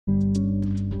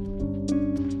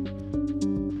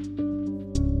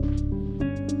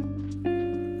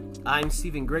I'm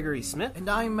Stephen Gregory Smith. And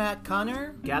I'm Matt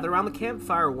Connor. Gather around the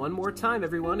campfire one more time,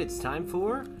 everyone. It's time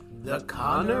for The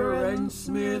Connor and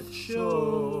Smith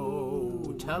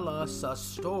Show. Tell us a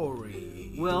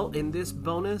story. Well, in this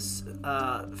bonus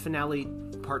finale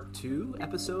part 2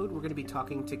 episode, we're going to be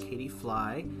talking to Katie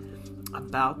Flye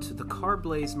about the Car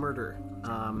Blaze murder.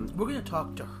 We're going to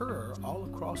talk to her all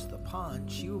across the pond.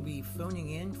 She will be phoning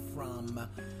in from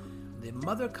the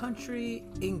mother country,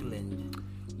 England.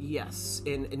 Yes,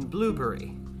 in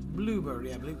Blueberry.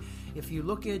 Blueberry, I believe. If you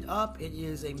look it up, it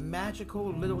is a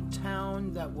magical little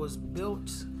town that was built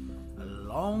a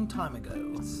long time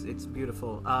ago. It's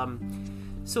beautiful.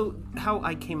 So how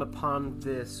I came upon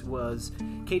this was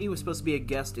Katie was supposed to be a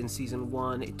guest in season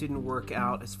 1. It didn't work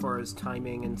out as far as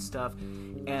timing and stuff.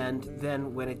 And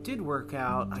then when it did work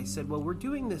out, I said, well, we're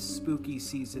doing this spooky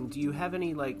season. Do you have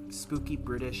any, spooky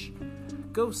British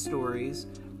ghost stories?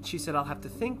 She said, I'll have to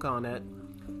think on it.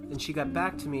 And she got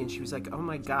back to me and she was like, oh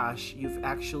my gosh, you've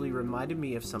actually reminded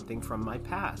me of something from my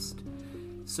past.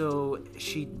 So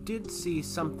she did see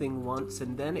something once,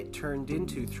 and then it turned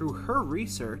into, through her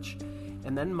research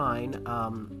and then mine,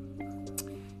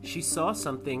 she saw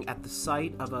something at the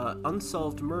site of an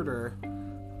unsolved murder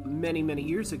many, many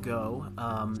years ago.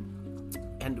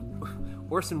 And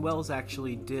Orson Welles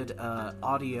actually did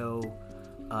audio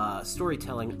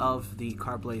storytelling of the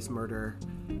Car Blaze murder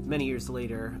many years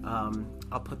later.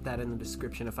 I'll put that in the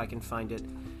description if I can find it.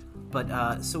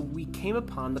 But so we came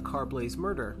upon the Car Blaze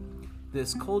murder,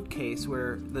 this cold case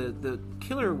where the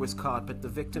killer was caught, but the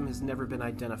victim has never been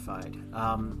identified.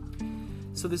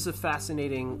 So this is a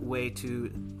fascinating way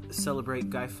to celebrate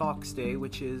Guy Fawkes Day,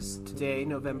 which is today,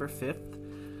 November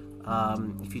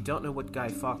 5th. If you don't know what Guy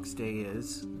Fawkes Day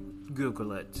is,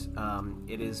 Google it.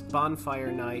 It is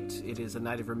bonfire night. It is a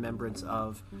night of remembrance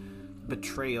of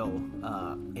betrayal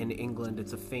in England.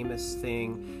 It's a famous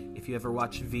thing. If you ever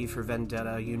watch V for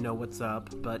Vendetta, you know what's up.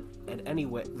 But at any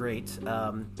rate,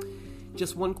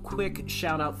 just one quick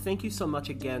shout out. Thank you so much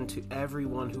again to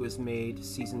everyone who has made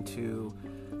season 2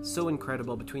 so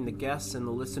incredible, between the guests and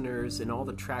the listeners and all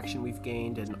the traction we've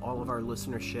gained and all of our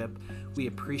listenership. We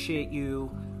appreciate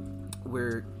you.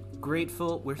 We're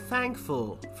grateful. We're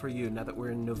thankful for you now that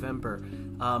we're in November.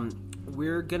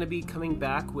 We're going to be coming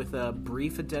back with a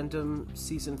brief addendum,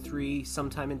 season 3,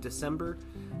 sometime in December.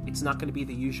 It's not going to be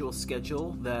the usual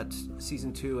schedule that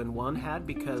season 2 and 1 had,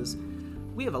 because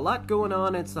we have a lot going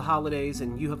on. It's the holidays,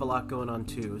 and you have a lot going on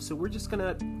too. So we're just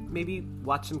going to maybe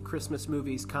watch some Christmas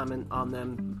movies, comment on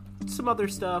them, some other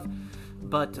stuff.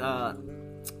 But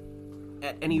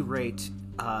at any rate,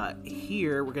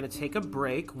 here we're going to take a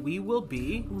break. We will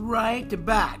be right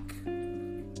back.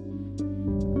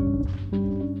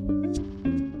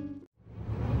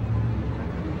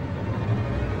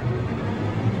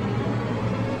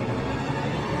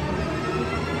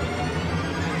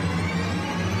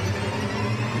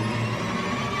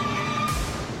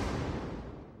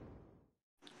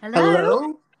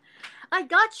 Hello? I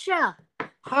gotcha.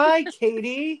 Hi,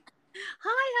 Katie.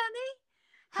 Hi, honey.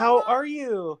 How are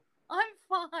you? I'm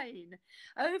fine.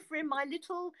 Over in my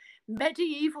little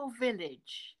medieval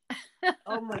village.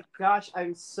 Oh my gosh,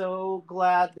 I'm so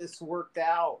glad this worked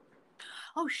out.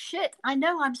 Oh, shit. I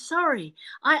know. I'm sorry.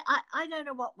 I don't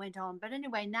know what went on, but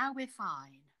anyway, now we're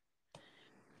fine.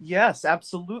 Yes,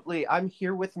 absolutely. I'm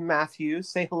here with Matthew.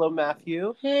 Say hello,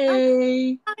 Matthew.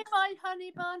 Hey. Hi, my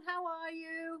honey bun. How are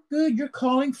you? Good. You're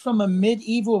calling from a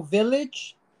medieval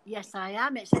village? Yes, I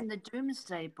am. It's in the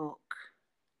Doomsday Book.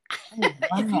 Oh, wow.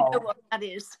 If you know what that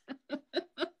is.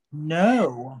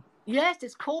 No. Yes,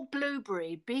 it's called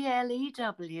Blueberry. Blewbury.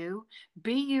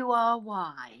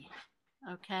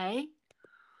 Okay.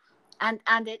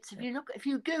 And it's, if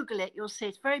you Google it, you'll see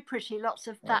it's very pretty. Lots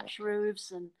of thatch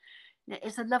roofs, and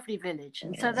it's a lovely village.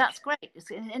 And so that's great.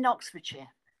 It's in Oxfordshire.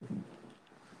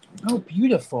 Oh,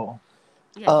 beautiful.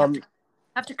 Yeah, you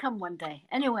have to come one day.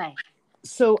 Anyway.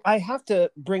 So I have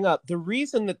to bring up the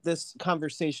reason that this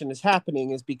conversation is happening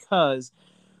is because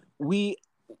we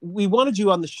wanted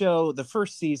you on the show the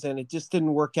first season. It just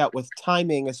didn't work out with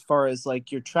timing as far as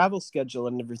your travel schedule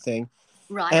and everything.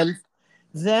 Right. And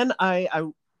then I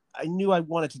knew I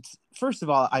wanted to. First of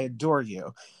all, I adore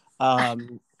you,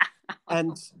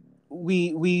 and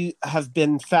we have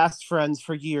been fast friends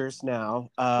for years now.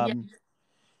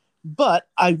 But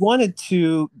I wanted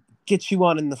to get you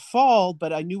on in the fall,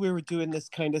 but I knew we were doing this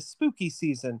kind of spooky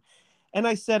season. And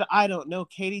I said, I don't know,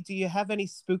 Katie, do you have any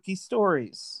spooky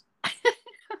stories?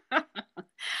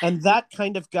 And that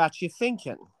kind of got you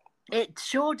thinking. It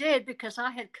sure did, because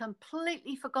I had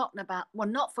completely forgotten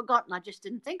not forgotten, I just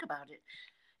didn't think about it.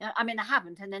 I mean, I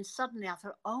haven't. And then suddenly I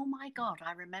thought, oh my God,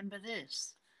 I remember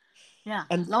this. Yeah,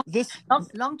 And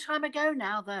long time ago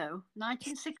now, though,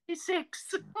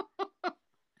 1966.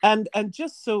 and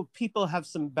just so people have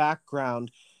some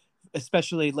background,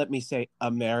 especially, let me say,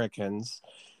 Americans,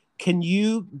 can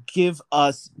you give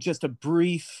us just a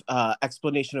brief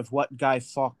explanation of what Guy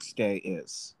Fawkes Day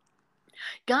is?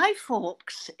 Guy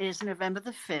Fawkes is November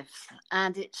the 5th,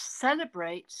 and it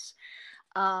celebrates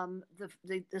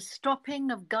the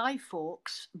stopping of Guy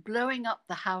Fawkes blowing up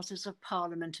the Houses of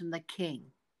Parliament and the King.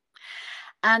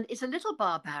 And it's a little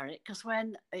barbaric because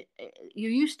when you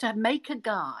used to make a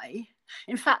guy,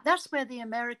 in fact, that's where the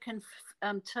American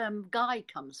term guy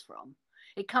comes from.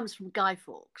 It comes from Guy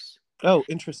Fawkes. Oh,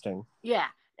 interesting. Yeah.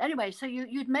 Anyway, so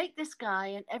you'd make this guy,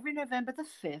 and every November the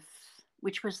 5th,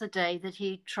 which was the day that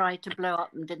he tried to blow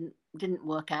up and didn't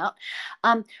work out,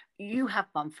 you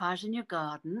have bonfires in your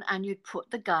garden, and you'd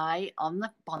put the guy on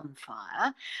the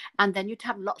bonfire, and then you'd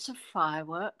have lots of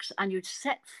fireworks, and you'd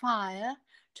set fire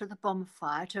to the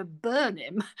bonfire to burn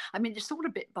him. I mean, it's all a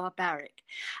bit barbaric.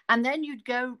 And then you'd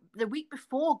go the week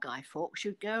before Guy Fawkes,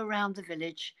 you'd go around the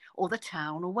village or the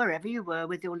town or wherever you were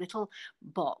with your little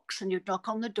box, and you'd knock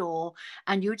on the door,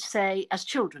 and you'd say, as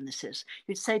children this is,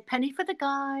 you'd say penny for the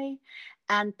guy,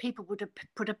 and people would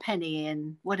put a penny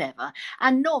in, whatever.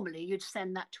 And normally you'd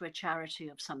send that to a charity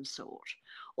of some sort.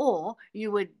 Or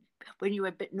you would, when you were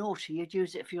a bit naughty, you'd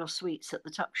use it for your sweets at the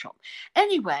tuck shop.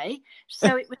 Anyway,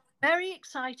 so it was a very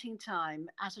exciting time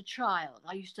as a child.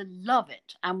 I used to love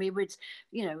it. And we would,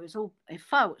 it was all,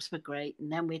 fireworks were great. And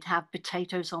then we'd have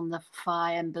potatoes on the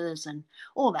fire embers and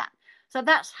all that. So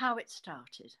that's how it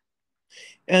started.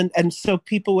 And so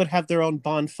people would have their own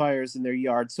bonfires in their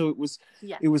yard. So it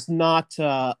was not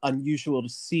unusual to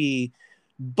see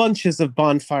bunches of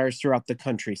bonfires throughout the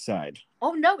countryside.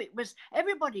 Oh, no,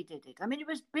 everybody did it. I mean, it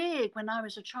was big when I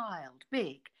was a child,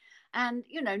 big. And,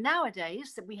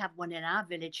 nowadays we have one in our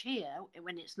village here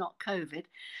when it's not COVID,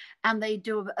 and they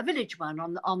do a village one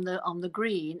on the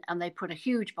green, and they put a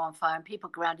huge bonfire and people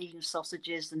go around eating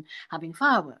sausages and having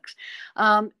fireworks.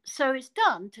 So it's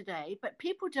done today, but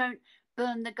people don't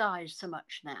burn the guys so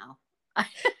much now.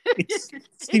 It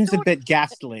seems a bit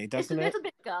ghastly, doesn't it? It's a little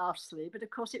bit ghastly, but of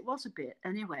course it was a bit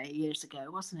anyway years ago,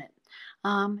 wasn't it?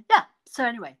 Yeah. So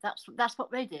anyway, that's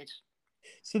what they did.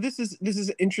 So this is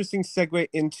an interesting segue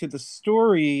into the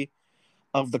story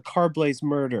of the Carblaze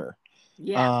murder.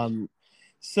 Yeah.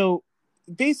 So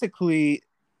basically,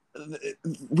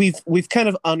 we've kind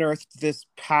of unearthed this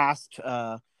past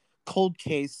cold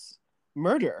case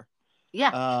murder.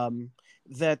 Yeah.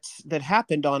 That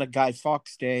happened on a Guy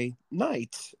Fawkes Day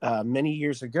night many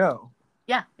years ago.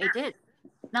 Yeah, it did.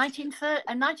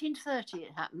 1930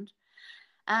 it happened.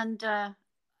 And,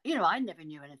 I never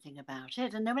knew anything about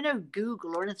it. And there were no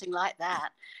Google or anything like that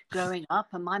growing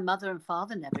up. And my mother and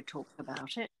father never talked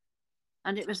about it.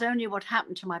 And it was only what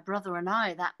happened to my brother and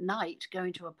I that night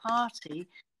going to a party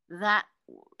that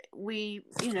we,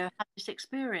 had this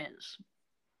experience.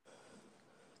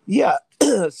 Yeah,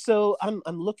 so I'm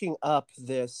looking up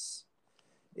this.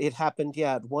 It happened,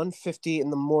 at 1:50 in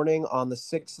the morning on the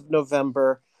 6th of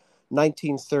November,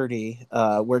 1930,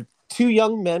 where two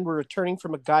young men were returning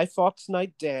from a Guy Fawkes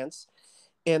night dance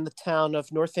in the town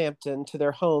of Northampton to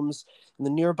their homes in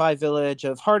the nearby village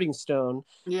of Hardingstone.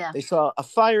 Yeah. They saw a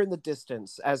fire in the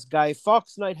distance. As Guy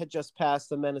Fawkes night had just passed,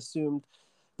 the men assumed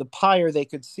the pyre they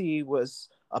could see was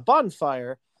a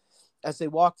bonfire. As they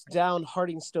walked down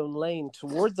Hardingstone Lane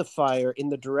toward the fire in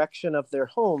the direction of their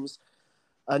homes,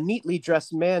 a neatly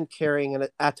dressed man carrying an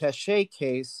attaché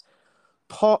case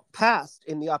passed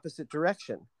in the opposite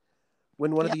direction.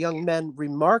 When one of the young men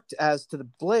remarked as to the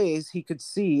blaze he could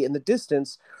see in the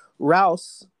distance,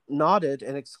 Rouse nodded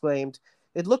and exclaimed,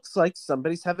 "It looks like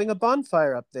somebody's having a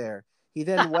bonfire up there." He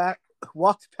then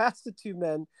walked past the two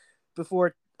men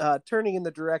before turning in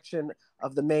the direction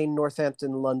of the main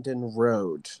Northampton-London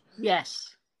road.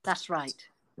 Yes, that's right.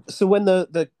 So when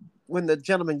the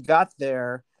gentleman got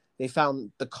there, they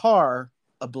found the car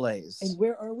ablaze. And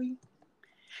where are we?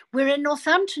 We're in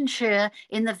Northamptonshire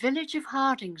in the village of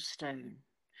Hardingstone,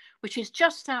 which is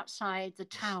just outside the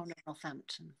town of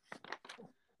Northampton.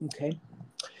 Okay.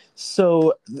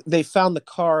 So they found the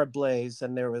car ablaze,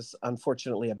 and there was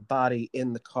unfortunately a body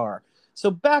in the car.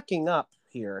 So backing up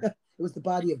here. It was the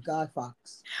body of Guy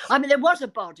Fawkes. I mean, there was a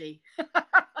body.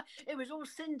 It was all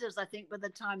cinders, I think, by the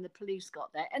time the police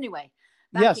got there. Anyway.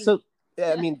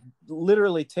 I mean,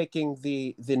 literally taking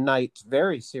the night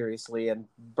very seriously and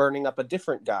burning up a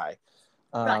different guy.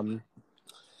 Right.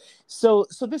 So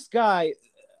this guy,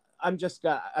 I'm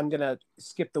gonna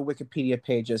skip the Wikipedia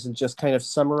pages and just kind of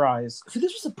summarize. So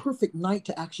this was a perfect night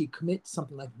to actually commit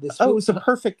something like this. Oh, it was a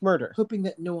perfect murder. Hoping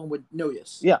that no one would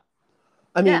notice. Yeah.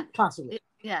 I mean, possibly.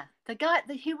 Yeah, the guy,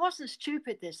 he wasn't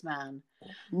stupid, this man.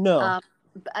 No.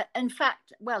 In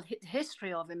fact, well, the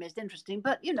history of him is interesting,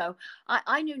 but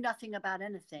I knew nothing about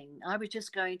anything. I was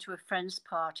just going to a friend's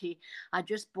party. I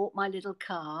just bought my little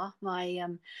car, my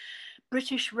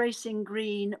British Racing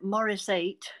Green Morris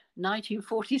 8,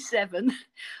 1947,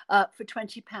 for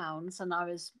 £20, and I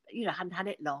was, hadn't had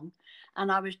it long, and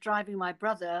I was driving my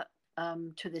brother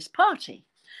to this party.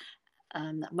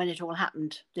 When it all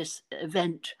happened, this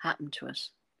event happened to us.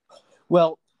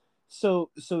 Well, so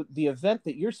the event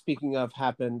that you're speaking of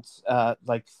happened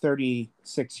like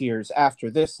 36 years after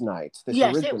this night, this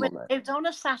Yes, original night. it was on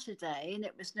a Saturday, and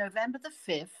it was November the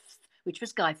 5th, which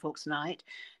was Guy Fawkes Night,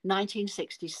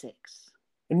 1966.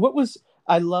 And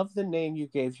I love the name you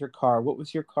gave your car. What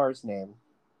was your car's name?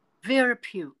 Vera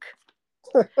Puke.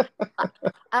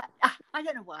 I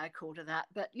don't know why I called her that,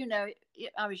 but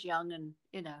I was young, and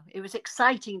it was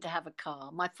exciting to have a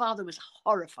car. My father was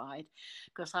horrified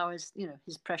because I was,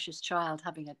 his precious child.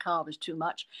 Having a car was too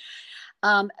much.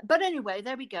 But anyway,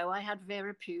 there we go. I had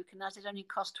Vera Puke, and as it only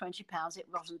cost £20,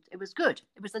 it was good.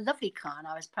 It was a lovely car, and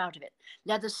I was proud of it.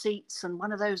 Leather seats and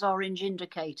one of those orange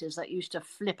indicators that used to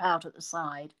flip out at the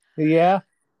side. Yeah.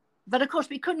 But of course,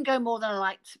 we couldn't go more than,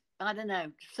 like, I don't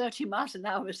know, 30 miles an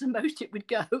hour was the most it would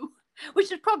go,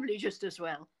 which is probably just as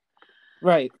well.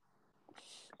 Right.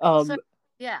 So,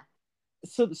 yeah.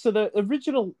 So the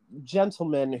original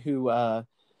gentleman who, I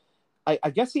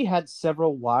guess he had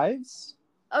several wives.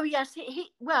 Oh yes,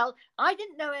 well, I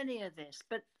didn't know any of this,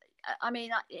 but I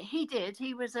mean, he did.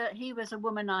 He was a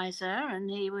womanizer, and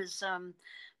he was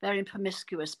very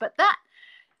promiscuous. But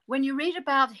when you read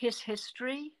about his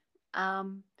history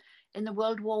in the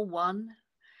World War I,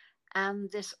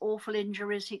 and this awful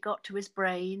injuries he got to his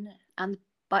brain and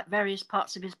various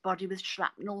parts of his body with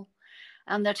shrapnel,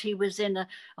 and that he was in a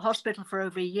hospital for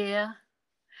over a year,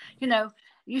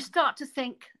 you start to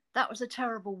think that was a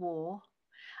terrible war.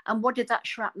 And what did that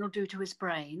shrapnel do to his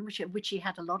brain, which he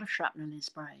had a lot of shrapnel in his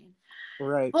brain?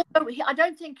 Right. Although I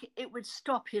don't think it would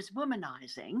stop his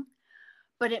womanizing,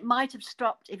 but it might have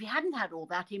stopped. If he hadn't had all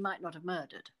that, he might not have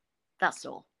murdered. That's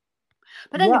all.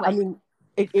 But anyway. I mean,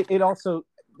 it also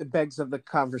begs of the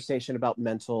conversation about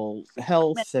mental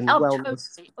health and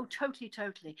wellness.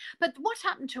 Totally. But what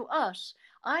happened to us,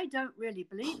 I don't really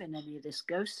believe in any of this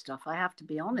ghost stuff. I have to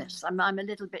be honest. I'm a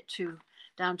little bit too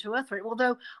down to earth for it.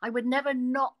 Although I would never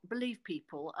not believe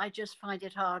people. I just find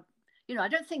it hard. I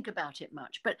don't think about it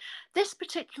much. But this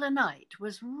particular night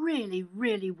was really,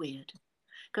 really weird.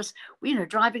 Because,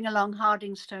 driving along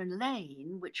Hardingstone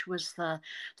Lane, which was the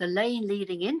lane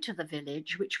leading into the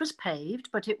village, which was paved,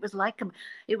 but it was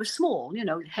it was small,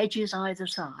 hedges either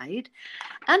side.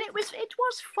 And it was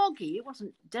foggy. It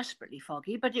wasn't desperately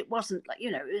foggy, but it wasn't like,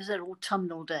 it was an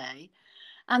autumnal day.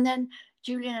 And then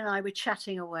Julian and I were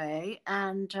chatting away,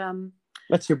 and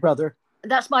that's your brother.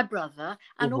 That's my brother.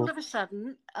 And all of a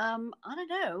sudden, I don't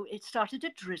know, it started to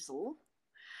drizzle.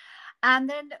 And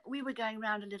then we were going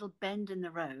around a little bend in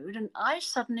the road, and I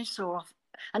suddenly saw,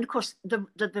 and of course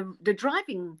the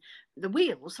driving, the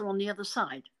wheels are on the other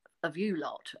side of you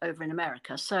lot over in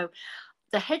America. So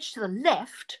the hedge to the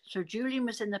left, so Julian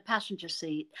was in the passenger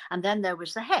seat, and then there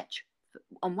was the hedge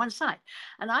on one side.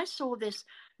 And I saw this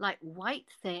like white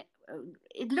thing.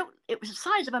 It was the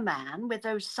size of a man with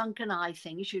those sunken eye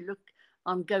things you look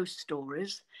on ghost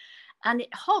stories. And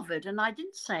it hovered, and I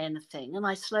didn't say anything, and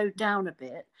I slowed down a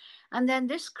bit. And then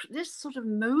this sort of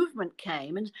movement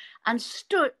came and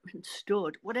stood,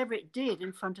 whatever it did,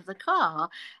 in front of the car.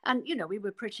 And,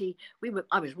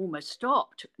 I was almost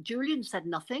stopped. Julian said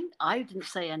nothing. I didn't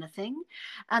say anything.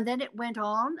 And then it went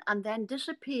on and then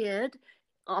disappeared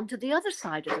onto the other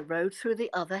side of the road through the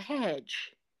other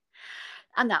hedge.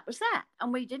 And that was that.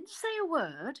 And we didn't say a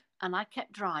word. And I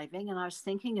kept driving, and I was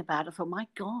thinking about it. I thought, my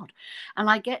God. And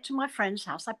I get to my friend's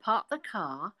house. I parked the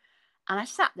car, and I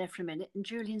sat there for a minute. And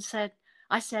Julian said,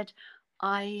 I think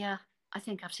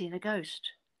I've seen a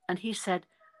ghost. And he said,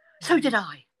 so did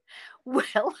I.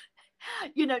 Well,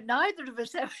 neither of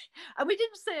us ever, and we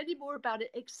didn't say any more about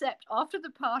it, except after the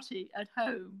party at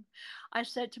home, I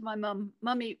said to my mum,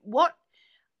 Mummy,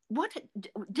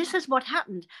 this is what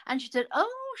happened. And she said,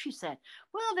 she said,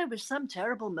 well, there was some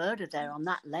terrible murder there on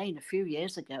that lane a few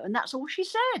years ago. And that's all she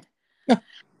said. Yeah.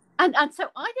 And so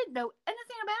I didn't know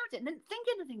anything about it, didn't think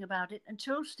anything about it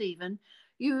until, Stephen,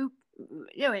 you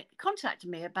contacted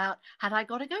me about, had I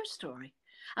got a ghost story?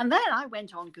 And then I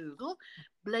went on Google,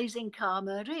 Blazing Car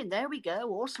Murder, and there we go.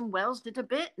 Orson Welles did a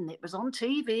bit, and it was on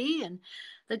TV, and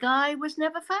the guy was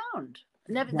never found.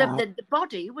 Wow. The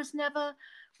body was never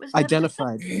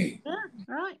identified. Yeah,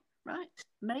 right.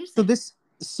 Amazing.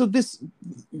 So this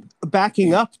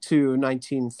backing up to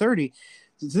 1930.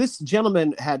 this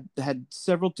gentleman had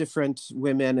several different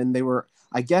women, and they were,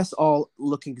 I guess, all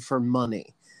looking for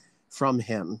money from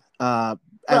him. Well,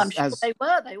 I'm sure they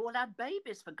were. They all had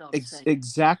babies, for God's sake.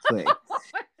 Exactly.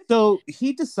 So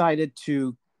he decided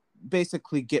to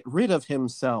basically get rid of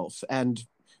himself and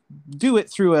do it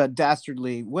through a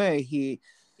dastardly way. He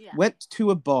went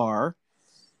to a bar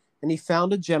and he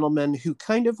found a gentleman who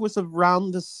kind of was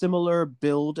around the similar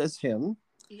build as him.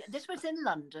 Yeah, this was in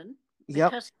London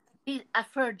Yep. because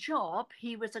for a job,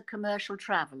 he was a commercial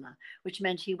traveler, which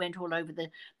meant he went all over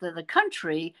the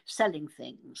country selling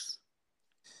things.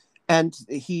 And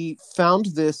he found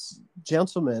this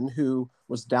gentleman who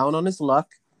was down on his luck.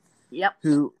 Yep.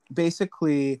 Who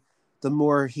basically, the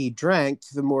more he drank,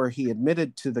 the more he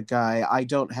admitted to the guy, I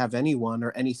don't have anyone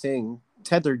or anything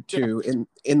tethered to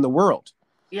in the world.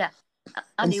 Yeah.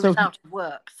 And he so was out of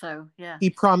work, so yeah. He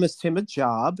promised him a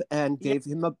job and gave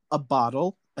him a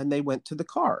bottle, and they went to the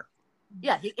car.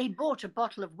 Yeah, he bought a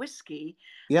bottle of whiskey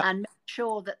and made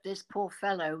sure that this poor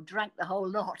fellow drank the whole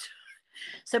lot.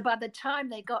 So by the time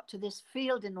they got to this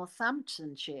field in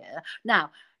Northamptonshire, now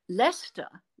Leicester,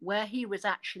 where he was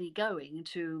actually going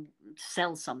to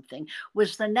sell something,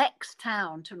 was the next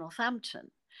town to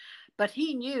Northampton. But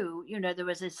he knew, there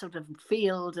was this sort of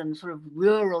field and sort of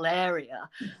rural area.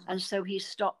 And so he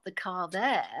stopped the car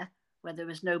there where there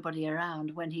was nobody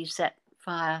around when he set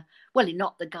fire. Well, he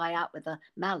knocked the guy out with a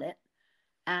mallet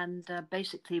and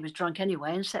basically he was drunk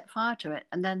anyway and set fire to it.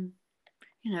 And then,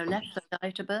 left the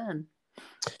guy to burn.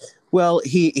 Well,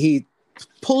 he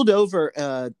pulled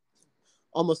over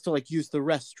almost to use the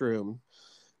restroom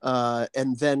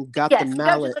and then got the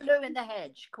mallet. Go to the loo in the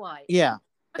hedge, quite. Yeah.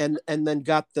 And then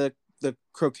got the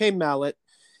croquet mallet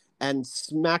and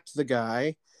smacked the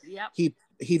guy. Yep.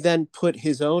 He then put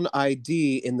his own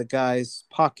ID in the guy's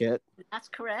pocket. That's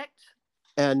correct.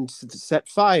 And set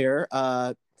fire.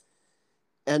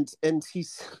 And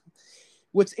he's...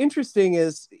 What's interesting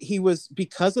is he was,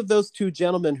 because of those two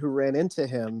gentlemen who ran into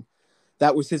him,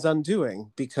 that was his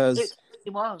undoing, because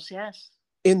it was, yes.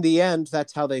 In the end,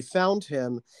 that's how they found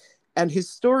him. And his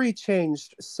story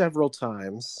changed several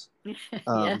times.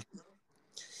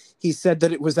 He said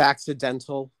that it was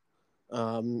accidental.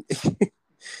 There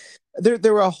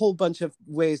were a whole bunch of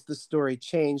ways the story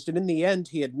changed. And in the end,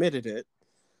 he admitted it.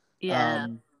 Yeah.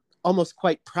 Almost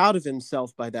quite proud of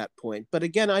himself by that point. But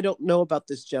again, I don't know about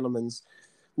this gentleman's...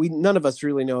 none of us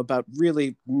really know about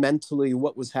really mentally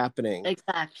what was happening.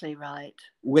 Exactly right.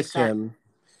 With him.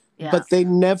 Yeah. But they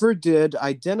never did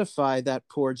identify that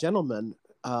poor gentleman,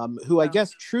 who I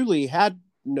guess truly had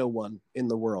no one in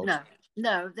the world.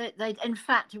 No. They in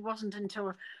fact, it wasn't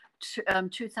until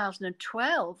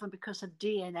 2012, and because of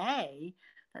DNA,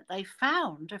 that they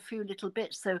found a few little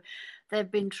bits. So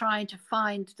they've been trying to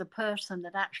find the person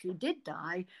that actually did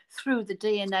die through the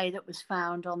DNA that was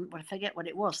found on, I forget what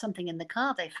it was, something in the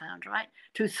car they found, right?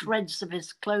 2 threads of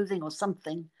his clothing or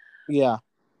something. Yeah.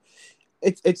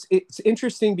 It's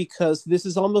interesting because this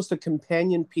is almost a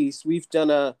companion piece. We've done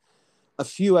a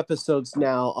few episodes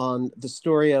now on the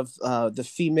story of the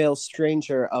female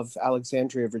stranger of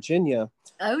Alexandria, Virginia.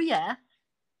 Oh, yeah.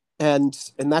 And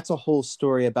that's a whole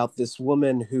story about this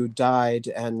woman who died,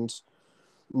 and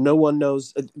no one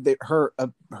knows her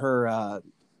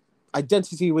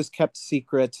identity was kept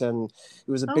secret, and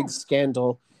it was a big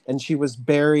scandal. And she was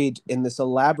buried in this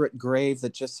elaborate grave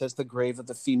that just says the grave of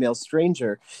the female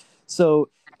stranger. So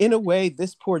in a way,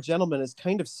 this poor gentleman is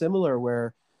kind of similar,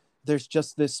 where there's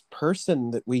just this person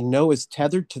that we know is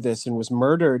tethered to this and was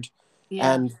murdered,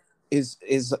 and is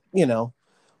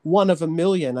one of a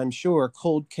million, I'm sure,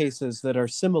 cold cases that are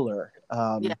similar.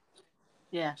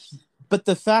 Yes. But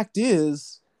the fact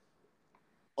is,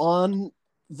 on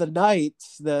the night,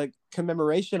 the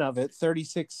commemoration of it,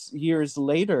 36 years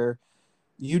later,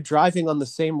 you driving on the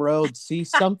same road see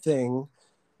something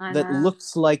that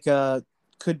looks like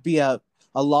could be a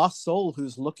lost soul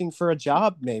who's looking for a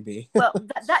job, maybe. Well,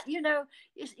 that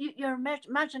your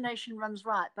imagination runs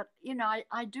right, but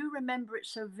I do remember it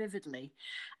so vividly.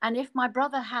 And if my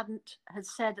brother had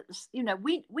said,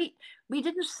 we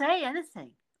didn't say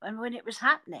anything, and when it was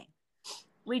happening,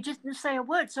 we didn't say a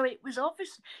word. So it was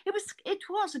obvious. It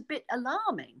was a bit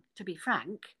alarming, to be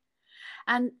frank.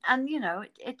 And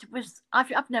it was.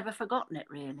 I've never forgotten it,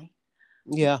 really.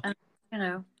 Yeah.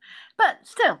 But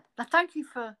still, thank you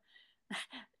for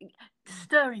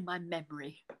stirring my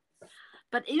memory.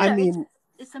 But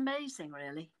it's amazing,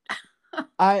 really.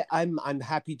 I'm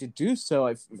happy to do so.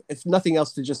 If nothing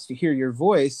else, to just hear your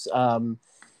voice.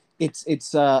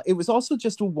 It was also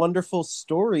just a wonderful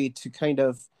story to kind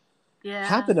of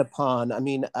happen upon. I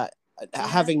mean,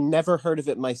 having never heard of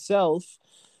it myself,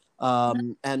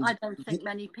 And I don't think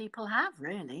many people have,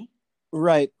 really.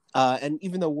 right. And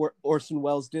even though Orson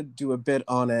Welles did do a bit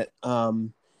on it,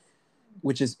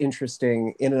 which is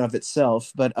interesting in and of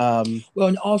itself, but Well,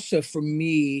 and also for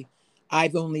me,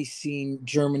 I've only seen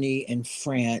Germany and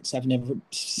France. I've never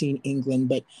seen England,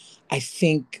 but I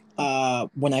think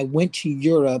when I went to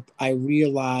Europe, I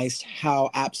realized how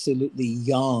absolutely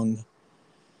young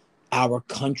our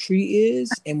country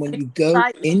is. And when you go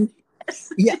Like, in,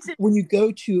 yes, yeah, it is. when you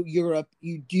go to Europe,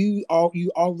 you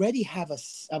already have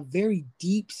a very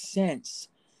deep sense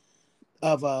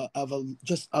of a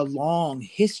just a long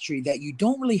history that you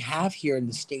don't really have here in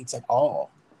the States at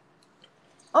all.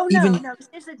 Oh no, Even no,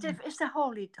 it's a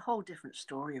whole different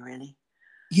story, really.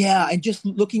 yeah, and just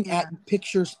looking Yeah, at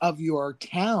pictures of your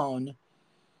town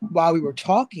while we were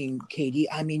talking, Katie,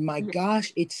 I mean, my yeah,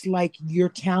 gosh, it's like your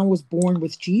town was born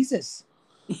with Jesus.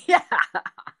 yeah.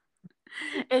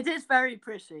 It is very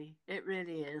pretty. It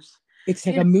really is. It's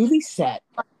like You a know, movie set.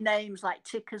 names like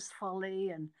Ticker's Folly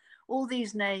and all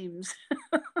these names.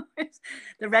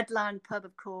 The Red Lion pub,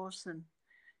 of course, and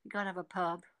you gotta have a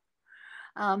pub.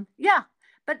 Yeah,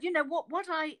 but you know what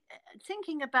I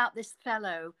thinking about this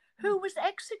fellow who was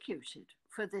executed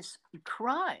for this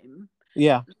crime,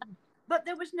 yeah. but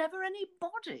there was never any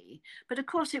body. But of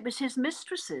course, it was his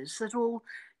mistresses that all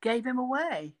gave him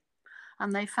away,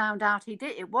 and they found out he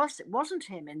did. It wasn't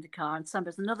him in the car, and some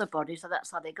was another body, so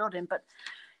that's how they got him. But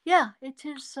yeah, it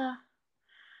is.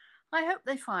 I hope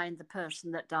they find the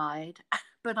person that died,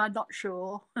 but I'm not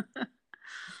sure.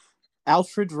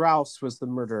 Alfred Rouse was the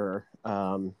murderer.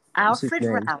 Was his Alfred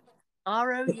name.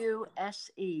 Rouse,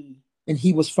 Rouse. And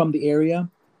he was from the area.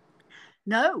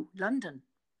 No, London.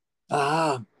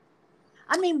 Ah,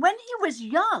 I mean, when he was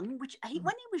young, when he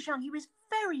was young, he was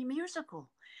very musical.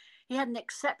 He had an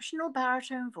exceptional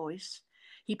baritone voice.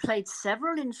 He played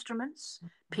several instruments: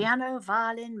 piano,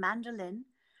 violin, mandolin.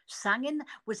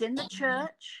 Was in the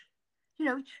church. You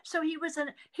know, so he was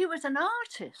an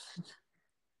artist.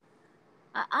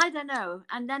 I don't know.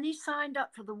 And then he signed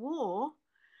up for the war.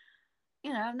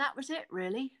 You know, and that was it,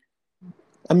 really.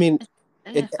 I mean,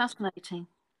 Yeah, it fascinating.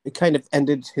 it kind of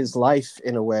ended his life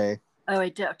in a way. Oh,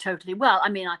 it did, totally. Well, I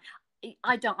mean,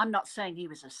 I don't. I'm not saying he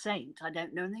was a saint. I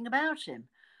don't know anything about him.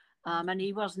 And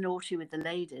he was naughty with the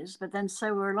ladies, but then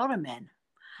so were a lot of men.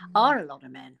 Are a lot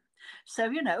of men. So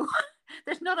you know,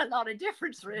 there's not a lot of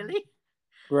difference really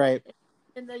Right.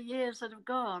 in the years that have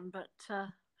gone. But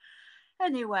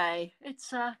anyway,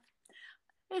 it's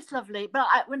lovely. But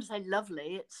I wouldn't say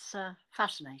lovely. It's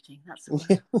fascinating. That's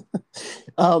the word.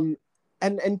 um,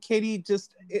 and Katie,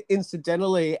 just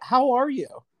incidentally, how are you?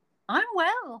 I'm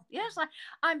well. Yes,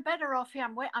 I'm better off here.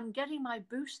 I'm getting my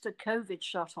booster COVID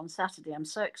shot on Saturday. I'm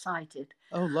so excited.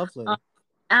 Oh, lovely.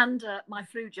 And my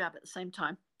flu jab at the same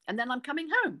time. And then I'm coming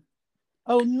home.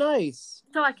 Oh, nice.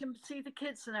 So I can see the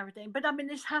kids and everything. But I mean,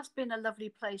 this has been a lovely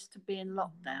place to be in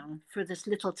lockdown for this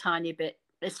little tiny bit,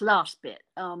 this last bit.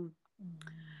 And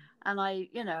I,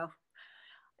 you know,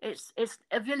 it's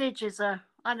a village is I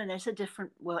don't know, it's a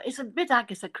different world. It's a bit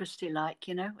Agatha Christie like,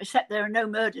 you know, except there are no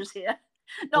murders here.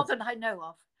 Not that I know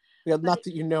of. Yeah, But not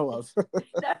that you know of.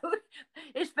 no,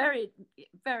 it's very,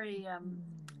 very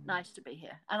nice to be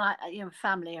here, and you know,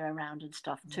 family are around and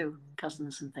stuff too,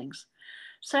 cousins and things.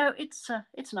 So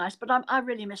it's nice, but I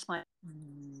really miss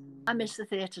I miss the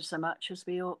theatre so much as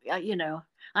we all, you know,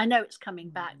 I know it's coming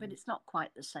back, but it's not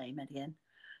quite the same again,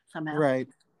 somehow. Right.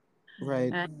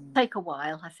 Right. Take a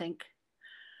while, I think.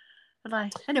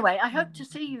 But anyway, I hope to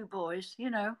see you boys.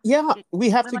 You know. Yeah, we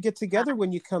have to when get together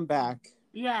when you come back.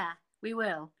 Yeah, we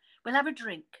will. We'll have a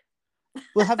drink.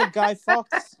 We'll have a Guy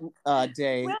Fawkes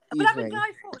day We'll have a evening. Guy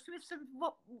Fawkes with some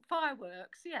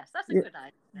fireworks. Yes, that's a good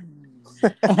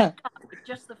idea. With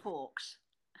just the forks.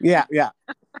 Yeah, yeah.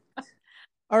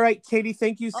 All right, Katie,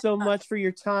 thank you so much for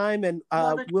your time, and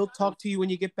we'll talk to you when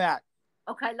you get back.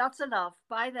 Okay, lots of love.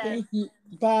 Bye then. thank you.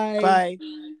 Bye. Bye.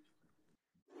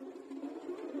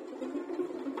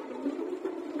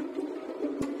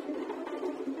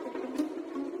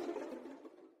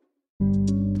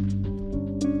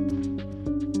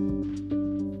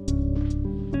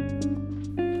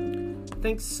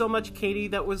 Thanks so much, Katie.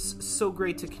 That was so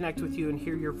great to connect with you and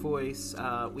hear your voice.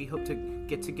 We hope to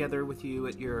get together with you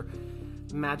at your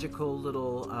magical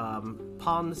little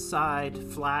pond-side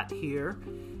flat here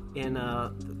in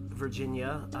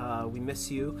Virginia. We miss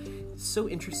you. So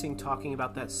interesting talking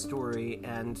about that story,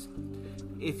 and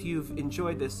if you've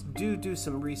enjoyed this, do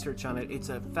some research on it. It's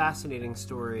a fascinating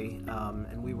story,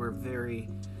 and we were very,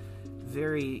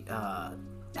 very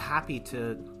happy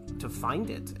to find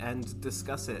it and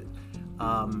discuss it.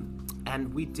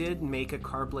 And we did make a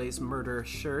Carblaze Murder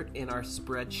shirt in our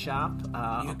spread shop.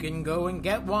 You can go and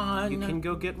get one. You can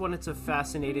go get one. It's a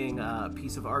fascinating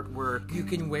piece of artwork. You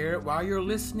can wear it while you're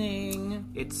listening.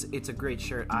 It's a great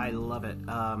shirt. I love it.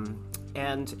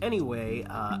 And anyway,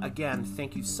 again,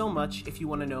 thank you so much. If you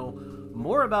want to know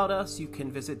more about us, you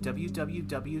can visit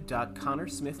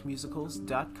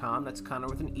www.connorsmithmusicals.com. That's Connor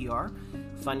with an ER.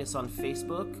 Find us on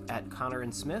Facebook at Connor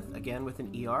and Smith, again with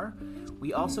an ER.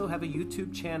 We also have a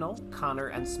YouTube channel, Connor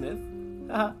and Smith,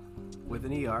 with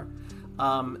an ER.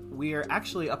 We are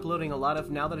actually uploading a lot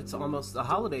of, now that it's almost the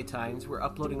holiday times, we're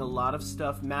uploading a lot of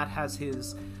stuff. Matt has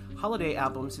his holiday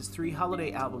albums, his 3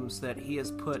 holiday albums that he has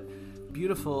put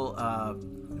beautiful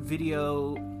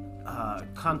video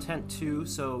content to,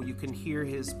 so you can hear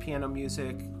his piano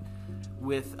music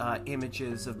with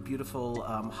images of beautiful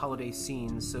holiday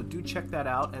scenes. So do check that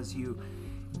out as you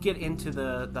get into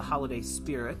the holiday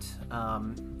spirit.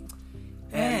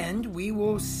 And we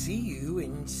will see you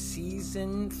in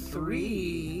season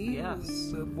 3.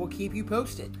 Yes. We'll keep you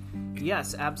posted.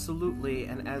 Yes, absolutely.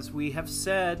 And as we have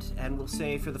said, and we'll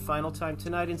say for the final time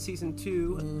tonight in season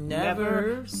 2,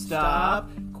 never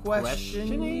stop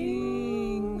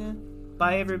questioning.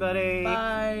 Bye, everybody.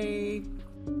 Bye.